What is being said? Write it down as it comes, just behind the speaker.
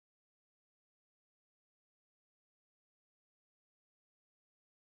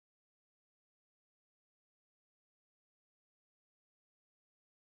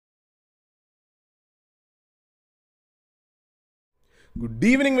Good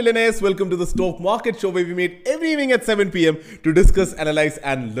evening, millionaires. Welcome to the Stock Market Show, where we meet every evening at 7 p.m. to discuss, analyze,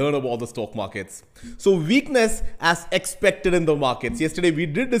 and learn about the stock markets. So, weakness as expected in the markets. Yesterday, we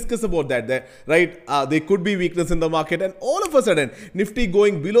did discuss about that, right? There could be weakness in the market, and all of a sudden, Nifty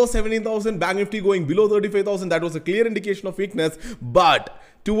going below 17,000, Bank Nifty going below 35,000. That was a clear indication of weakness. But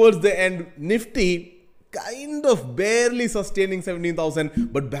towards the end, Nifty kind of barely sustaining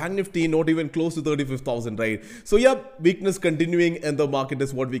 17,000, but Bank Nifty not even close to 35,000, right? So yeah, weakness continuing in the market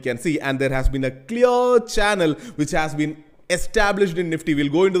is what we can see, and there has been a clear channel which has been established in Nifty.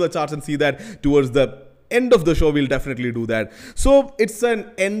 We'll go into the charts and see that towards the end of the show. We'll definitely do that. So it's an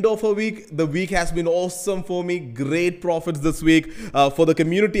end of a week. The week has been awesome for me. Great profits this week for the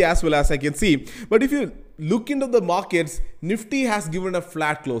community as well, as I can see. But if you look into the markets, Nifty has given a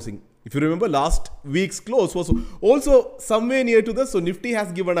flat closing. If you remember, last week's close was also somewhere near to this. So Nifty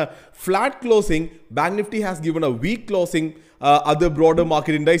has given a flat closing. Bank Nifty has given a weak closing. Other broader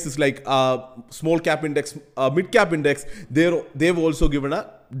market indices like small cap index, mid cap index, they've also given a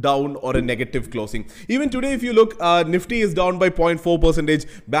down or a negative closing. Even today, if you look, Nifty is down by 0.4%.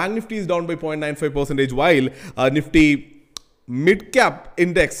 Bank Nifty is down by 0.95%, while Nifty mid cap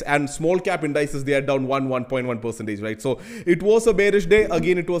index and small cap indices, they are down 1.1%, right? So it was a bearish day.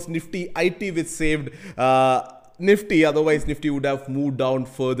 Again, it was Nifty IT which saved Nifty. Otherwise, Nifty would have moved down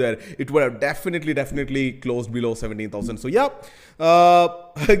further. It would have definitely closed below 17,000. So yeah,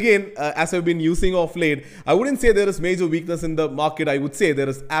 again, as I've been using of late, I wouldn't say there is major weakness in the market. I would say there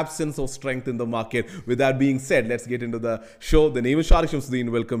is absence of strength in the market. With that being said, let's get into the show. The name is Sharik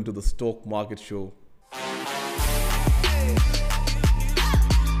Shamsuddin. Welcome to the Stock Market Show.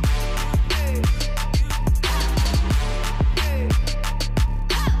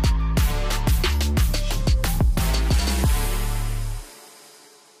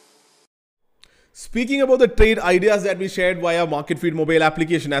 Speaking about the trade ideas that we shared via Market Feed mobile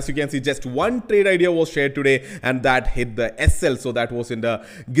application, as you can see, just one trade idea was shared today, and that hit the SL. So that was in the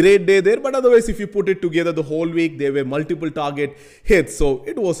great day there. But otherwise, if you put it together the whole week, there were multiple target hits. So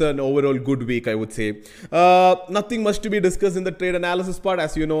it was an overall good week, I would say. Nothing much to be discussed in the trade analysis part.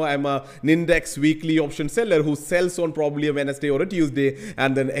 As you know, I'm a Nindex weekly option seller who sells on probably a Wednesday or a Tuesday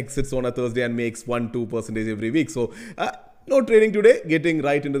and then exits on a Thursday and makes 1-2% every week. So no trading today. Getting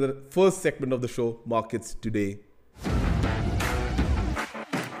right into the first segment of the show, markets today.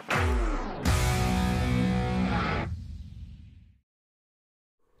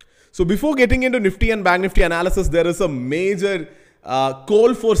 So before getting into Nifty and Bank Nifty analysis, there is a major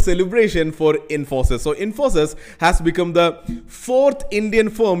call for celebration for Infosys. So Infosys has become the fourth Indian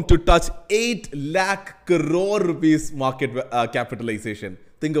firm to touch 8 lakh crore rupees market capitalization.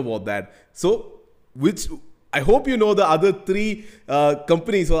 Think about that. So I hope you know the other three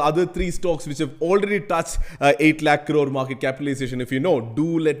companies or other three stocks which have already touched 8 lakh crore market capitalization. If you know,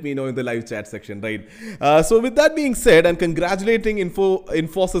 do let me know in the live chat section, right? So with that being said, and congratulating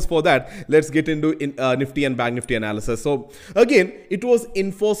Infosys for that, let's get into Nifty and Bank Nifty analysis. So again, it was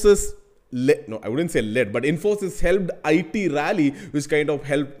Infosys. No, I wouldn't say led, but Infosys helped IT rally, which kind of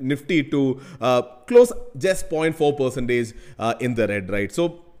helped Nifty to close just 0.4% in the red, right?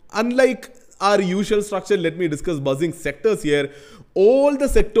 So unlike our usual structure, let me discuss buzzing sectors here. All the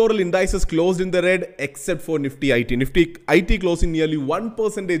sectoral indices closed in the red except for Nifty IT. Nifty IT closing nearly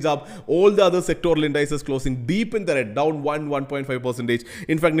 1% up. All the other sectoral indices closing deep in the red, down 1.5%.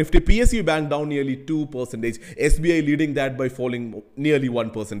 In fact, Nifty PSU Bank down nearly 2%. SBI leading that by falling nearly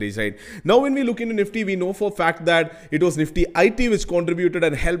 1%, right? Now, when we look into Nifty, we know for a fact that it was Nifty IT which contributed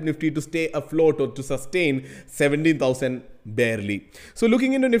and helped Nifty to stay afloat or to sustain 17,000 barely. So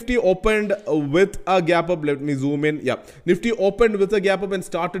looking into Nifty, opened with a gap up. Let me zoom in. Yeah, Nifty opened with a gap up and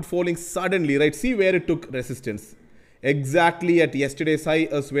started falling suddenly, right? See where it took resistance. Exactly at yesterday's high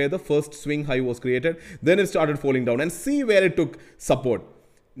is where the first swing high was created. Then it started falling down, and see where it took support.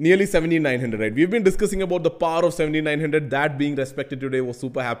 Nearly 7,900, right? We've been discussing about the power of 7,900. That being respected today, was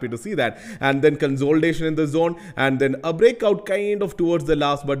super happy to see that. And then consolidation in the zone, and then a breakout kind of towards the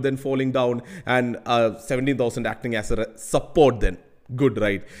last, but then falling down, and 17,000 acting as a support then. Good,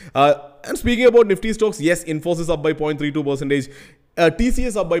 right? And speaking about Nifty stocks, yes, Infosys up by 0.32%.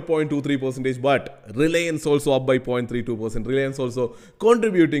 TCS up by 0.23%, but Reliance also up by 0.32%. Reliance also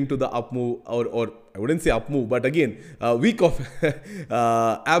contributing to the up move or I wouldn't say up move, but again, week of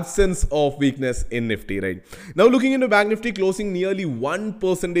absence of weakness in Nifty, right? Now looking into Bank Nifty closing nearly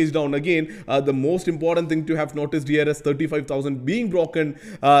 1% down. Again, the most important thing to have noticed here is 35,000 being broken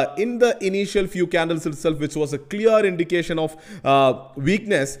in the initial few candles itself, which was a clear indication of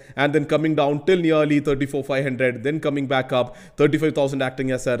weakness, and then coming down till nearly 34,500, then coming back up, 35,000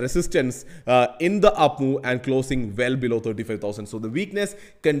 acting as a resistance in the up move and closing well below 35,000. So the weakness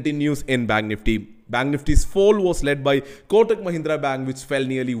continues in Bank Nifty. Bank Nifty's fall was led by Kotak Mahindra Bank, which fell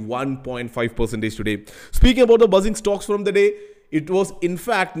nearly 1.5% today. Speaking about the buzzing stocks from the day, it was in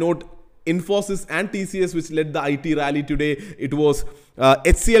fact not Infosys and TCS which led the IT rally today. It was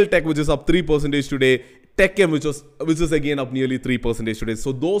HCL Tech, which is up 3% today. TechM, which is again up nearly 3% today.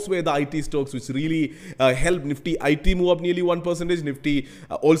 So those were the IT stocks which really helped Nifty IT move up nearly 1%. Nifty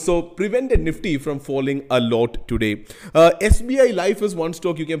also prevented Nifty from falling a lot today. SBI Life is one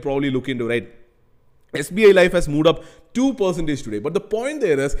stock you can probably look into, right? SBI Life has moved up 2% today. But the point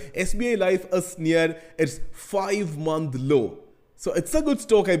there is SBI Life is near its 5-month low. So it's a good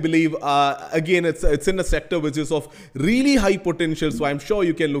stock, I believe. Again, it's in a sector which is of really high potential. So I'm sure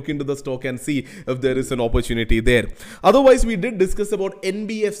you can look into the stock and see if there is an opportunity there. Otherwise, we did discuss about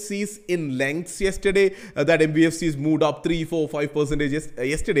NBFCs in lengths yesterday. That NBFCs moved up 3, 4, 5%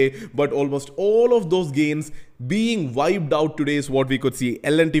 yesterday. But almost all of those gains being wiped out today is what we could see.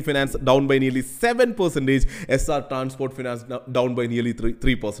 L&T Finance down by nearly 7%. SR Transport Finance down by nearly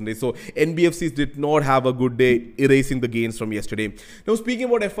 3%. So NBFCs did not have a good day, erasing the gains from yesterday. Now speaking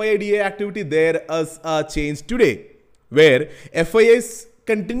about FIIDA activity, there is a change today where FIIs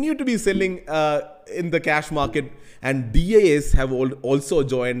continue to be selling in the cash market, and DIAs have also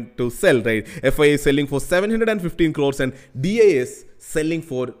joined to sell, right? FII is selling for 715 crores and DIAs selling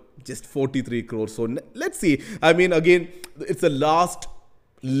for just 43 crores. So let's see. I mean, again, it's the last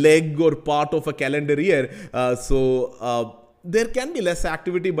leg or part of a calendar year. There can be less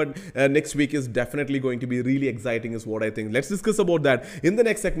activity, but next week is definitely going to be really exciting is what I think. Let's discuss about that in the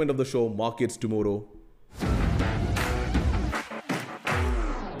next segment of the show, Markets Tomorrow.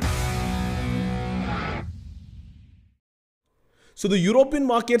 So the European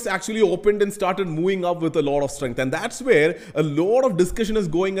markets actually opened and started moving up with a lot of strength. And that's where a lot of discussion is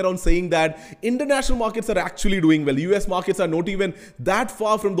going around saying that international markets are actually doing well. US markets are not even that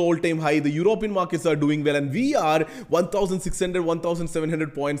far from the all-time high. The European markets are doing well. And we are 1,600,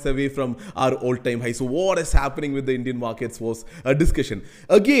 1,700 points away from our all-time high. So what is happening with the Indian markets was a discussion.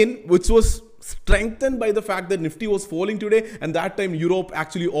 Again, which was strengthened by the fact that Nifty was falling today, and that time Europe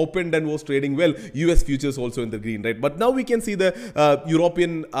actually opened and was trading well. US futures also in the green, right? But now we can see the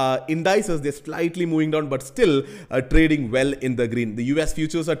European indices, they're slightly moving down, but still trading well in the green. The US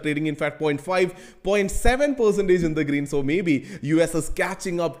futures are trading in fact 0.5, 0.7% in the green. So maybe US is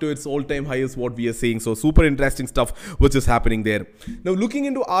catching up to its all-time high is what we are seeing. So super interesting stuff which is happening there. Now looking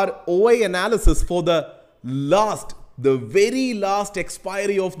into our OI analysis for the very last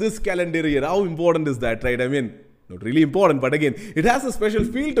expiry of this calendar year. How important is that, right? I mean, not really important, but again, it has a special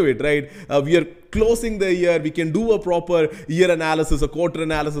feel to it, right? We are closing the year. We can do a proper year analysis, a quarter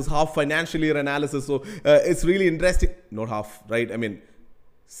analysis, half financial year analysis. So it's really interesting. Not half, right? I mean,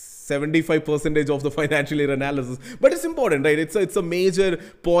 75% of the financial year analysis, but it's important, right? It's a major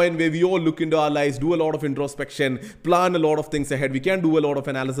point where we all look into our lives, do a lot of introspection, plan a lot of things ahead. We can do a lot of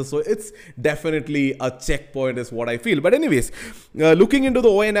analysis, so it's definitely a checkpoint is what I feel. But anyways, looking into the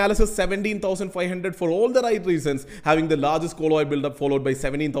OI analysis, 17,500 for all the right reasons, having the largest call OI build-up followed by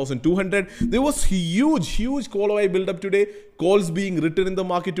 17,200. There was huge call OI build-up today. Calls being written in the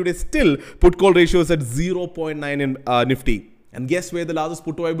market today. Still, put call ratio is at 0.9 in Nifty. And guess where the largest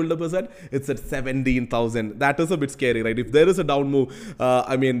put OI buildup is at? It's at 17,000. That is a bit scary, right? If there is a down move,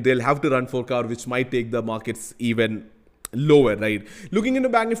 I mean, they'll have to run for cover, which might take the markets even lower, right? Looking into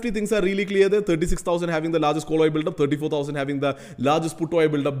Bank Nifty, things are really clear there. 36,000 having the largest call OI buildup, 34,000 having the largest put OI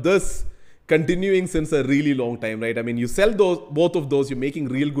buildup. This continuing since a really long time, right? I mean, you sell both of those, you're making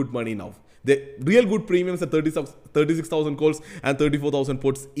real good money now. The real good premiums at 36,000 calls and 34,000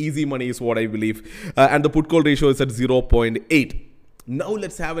 puts. Easy money is what I believe. And the put call ratio is at 0.8. Now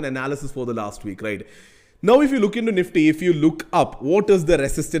let's have an analysis for the last week, right? Now if you look into Nifty, if you look up, what is the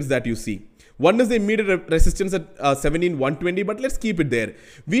resistance that you see? One is the immediate resistance at 17,120, but let's keep it there.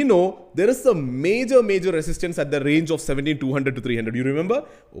 We know there is a major resistance at the range of 17,200 to 300. You remember?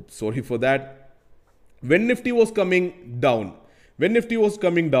 Oops, sorry for that. When Nifty was coming down,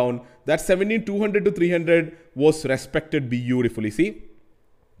 that 17,200 to 300 was respected beautifully. See,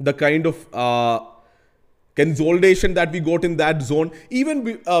 the kind of consolidation that we got in that zone.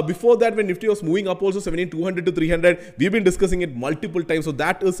 Even before that, when Nifty was moving up also 17,200 to 300, we've been discussing it multiple times. So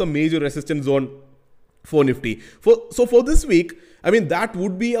that is a major resistance zone. for Nifty. So for this week, I mean, that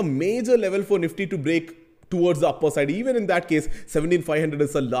would be a major level for Nifty to break towards the upper side. Even in that case, 17,500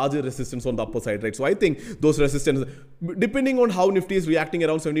 is a larger resistance on the upper side, right? So I think those resistance, depending on how Nifty is reacting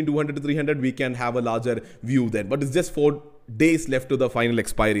around 17,200 to 300, we can have a larger view then. But it's just 4 days left to the final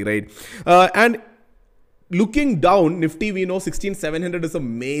expiry, right? And looking down, Nifty, we know 16,700 is a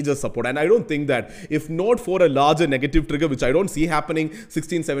major support. And I don't think that if not for a larger negative trigger, which I don't see happening,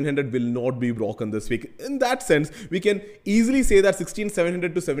 16,700 will not be broken this week. In that sense, we can easily say that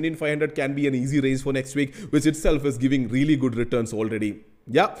 16,700 to 17,500 can be an easy range for next week, which itself is giving really good returns already.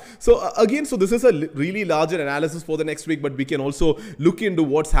 Yeah. So again, so this is a really larger analysis for the next week, but we can also look into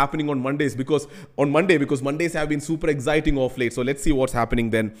what's happening on Mondays, because Mondays have been super exciting of late. So let's see what's happening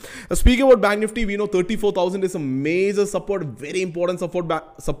then. Speaking about Bank Nifty, we know 34,000 is a major support, very important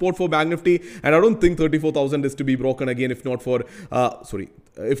support for Bank Nifty, and I don't think 34,000 is to be broken again, if not for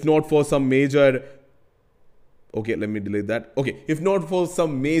some major. Okay, let me delete that. Okay, if not for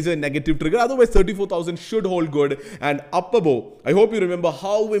some major negative trigger, otherwise 34,000 should hold good. And up above, I hope you remember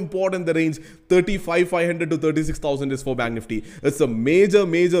how important the range 35,500 to 36,000 is for Bank Nifty. It's a major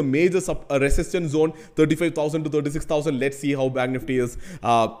resistance zone, 35,000 to 36,000. Let's see how Bank Nifty is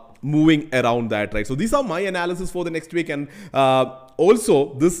moving around that, right? So these are my analysis for the next week. And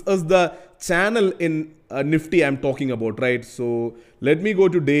also, this is the channel in Nifty I'm talking about, right? So let me go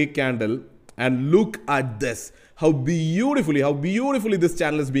to day candle and look at this. How beautifully this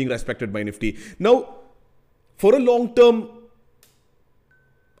channel is being respected by Nifty. Now, for a long-term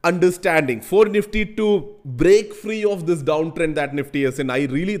understanding, for Nifty to break free of this downtrend that Nifty is in, I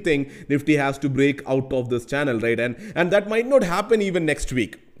really think Nifty has to break out of this channel, right? And that might not happen even next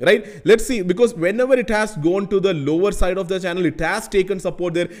week, right? Let's see, because whenever it has gone to the lower side of the channel, it has taken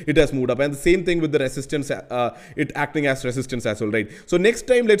support there, it has moved up. And the same thing with the resistance, it acting as resistance as well, right? So next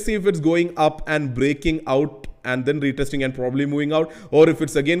time, let's see if it's going up and breaking out and then retesting and probably moving out, or if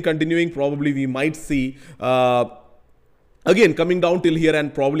it's again continuing, probably we might see again coming down till here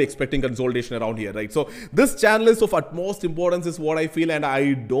and probably expecting consolidation around here, right? So this channel is of utmost importance is what I feel, and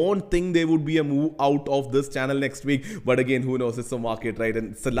I don't think there would be a move out of this channel next week. But again, who knows? It's a market, right?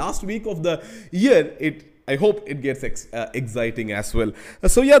 And it's the last week of the year. I hope it gets exciting as well.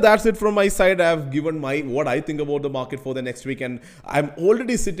 So yeah, that's it from my side. I've given what I think about the market for the next week, and I'm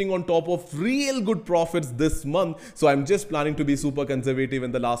already sitting on top of real good profits this month. So I'm just planning to be super conservative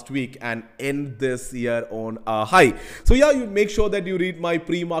in the last week and end this year on a high. So yeah, you make sure that you read my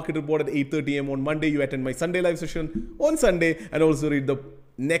pre-market report at 8:30 a.m. on Monday. You attend my Sunday live session on Sunday, and also read the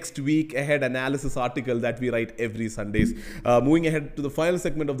next week ahead analysis article that we write every Sundays. Moving ahead to the final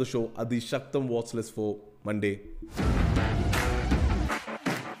segment of the show, the Shaktam watch list for Monday.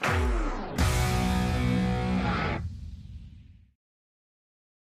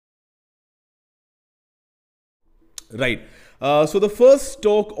 Right. So the first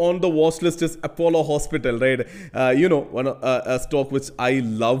stock on the watch list is Apollo Hospital, right? A stock which I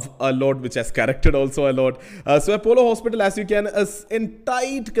love a lot, which has corrected also a lot. So Apollo Hospital, as you can, is in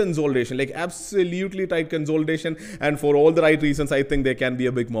tight consolidation, like absolutely tight consolidation. And for all the right reasons, I think there can be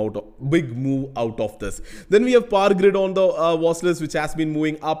a big move out of this. Then we have Power Grid on the watch list, which has been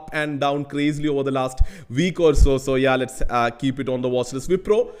moving up and down crazily over the last week or so. So yeah, let's keep it on the watch list.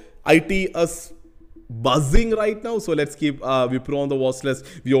 Wipro, IT is buzzing right now, so let's keep Wipro on the watch list.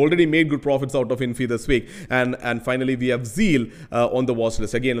 We already made good profits out of Infi this week, and finally we have Zeal on the watch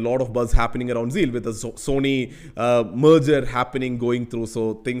list. Again, a lot of buzz happening around Zeal with the Sony merger happening, going through,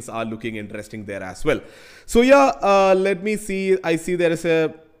 so things are looking interesting there as well. So yeah, let me see. I see there is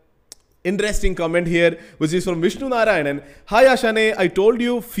a interesting comment here, which is from Vishnu Narayanan. Hi Ashane, I told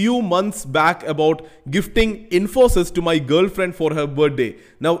you few months back about gifting Infosys to my girlfriend for her birthday.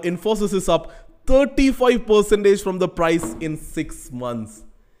 Now Infosys is up 35% from the price in 6 months.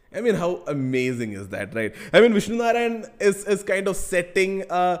 I mean, how amazing is that, right? I mean, Vishnu Narayan is kind of setting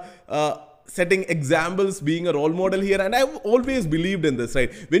examples, being a role model here. And I've always believed in this,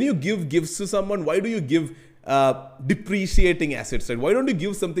 right? When you give gifts to someone, why do you give depreciating assets, right? Why don't you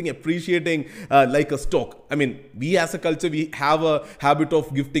give something appreciating like a stock? I mean, we as a culture, we have a habit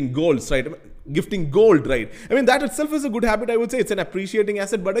of gifting golds, right? Gifting gold, right? I mean, that itself is a good habit, I would say. It's an appreciating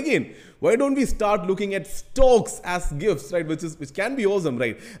asset. But again, why don't we start looking at stocks as gifts, right? Which can be awesome,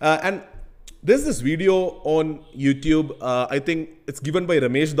 right? And there's this video on YouTube, I think it's given by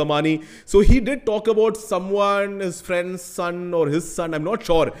Ramesh Damani. So he did talk about someone, his friend's son or his son, I'm not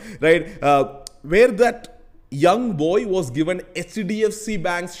sure, right? Where that young boy was given HDFC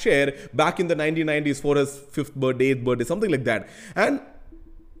Bank's share back in the 1990s for his 5th birthday, 8th birthday, something like that. And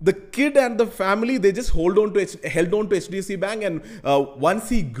the kid and the family, they just held on to HDFC Bank, and once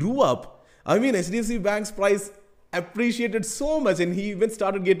he grew up, I mean, HDFC Bank's price appreciated so much, and he even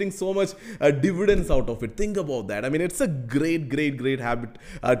started getting so much dividends out of it. Think about that. I mean, it's a great habit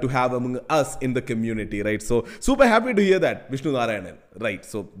to have among us in the community, right? So super happy to hear that, Vishnu Narayanan, right?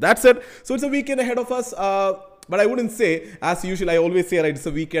 So that's it. So it's a weekend ahead of us. But I wouldn't say, as usual, I always say, right, it's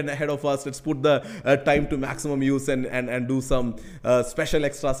a weekend ahead of us. Let's put the time to maximum use and do some special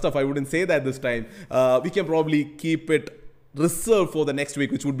extra stuff. I wouldn't say that this time. We can probably keep it reserved for the next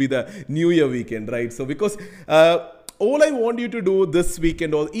week, which would be the New Year weekend, right? So because all I want you to do this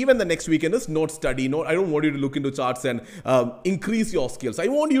weekend or even the next weekend is not study. No, I don't want you to look into charts and increase your skills. I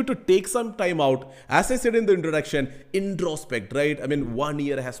want you to take some time out. As I said in the introduction, introspect, right? I mean, 1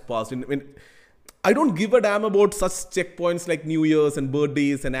 year has passed. I don't give a damn about such checkpoints like New Year's and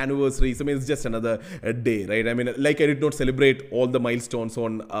birthdays and anniversaries. I mean, it's just another day, right? I mean, like I did not celebrate all the milestones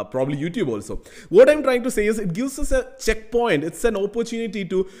on probably YouTube also. What I'm trying to say is it gives us a checkpoint. It's an opportunity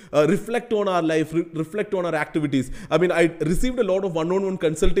to reflect on our life, reflect on our activities. I mean, I received a lot of one-on-one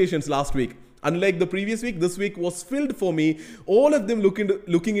consultations last week. Unlike the previous week, this week was filled for me. All of them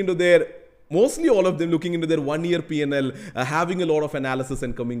looking into their mostly all of them looking into their 1 year P&L, having a lot of analysis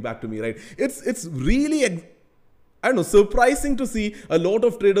and coming back to me, right? It's really, I don't know, surprising to see a lot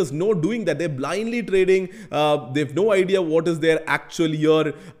of traders not doing that. They're blindly trading. They have no idea what is their actual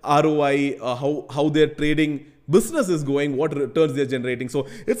year ROI, how their trading business is going, what returns they're generating. So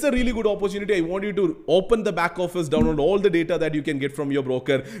it's a really good opportunity. I want you to open the back office, download all the data that you can get from your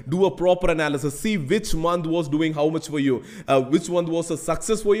broker, do a proper analysis, see which month was doing how much for you, which one was a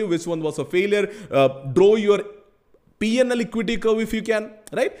success for you, which one was a failure, draw your P&L equity curve if you can,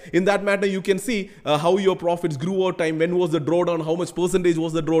 right? In that matter, you can see how your profits grew over time, when was the drawdown, how much percentage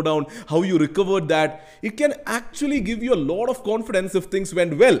was the drawdown, how you recovered that. It can actually give you a lot of confidence if things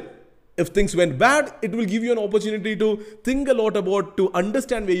went well. If things went bad, it will give you an opportunity to think a lot about, to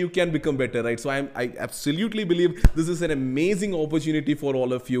understand where you can become better, right? So I absolutely believe this is an amazing opportunity for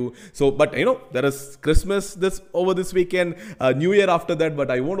all of you. So, but you know, there is Christmas over this weekend, New Year after that, but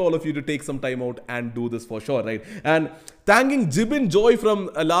I want all of you to take some time out and do this for sure, right? And thanking Jibin Joy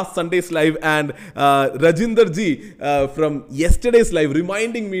from last Sunday's live and Rajinder Ji from yesterday's live,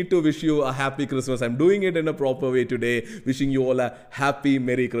 reminding me to wish you a happy Christmas. I'm doing it in a proper way today, wishing you all a happy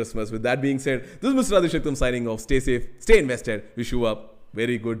Merry Christmas. With that being said, this is Mr. Adishaktam signing off. Stay safe, stay invested. Wish you a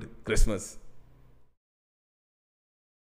very good Christmas.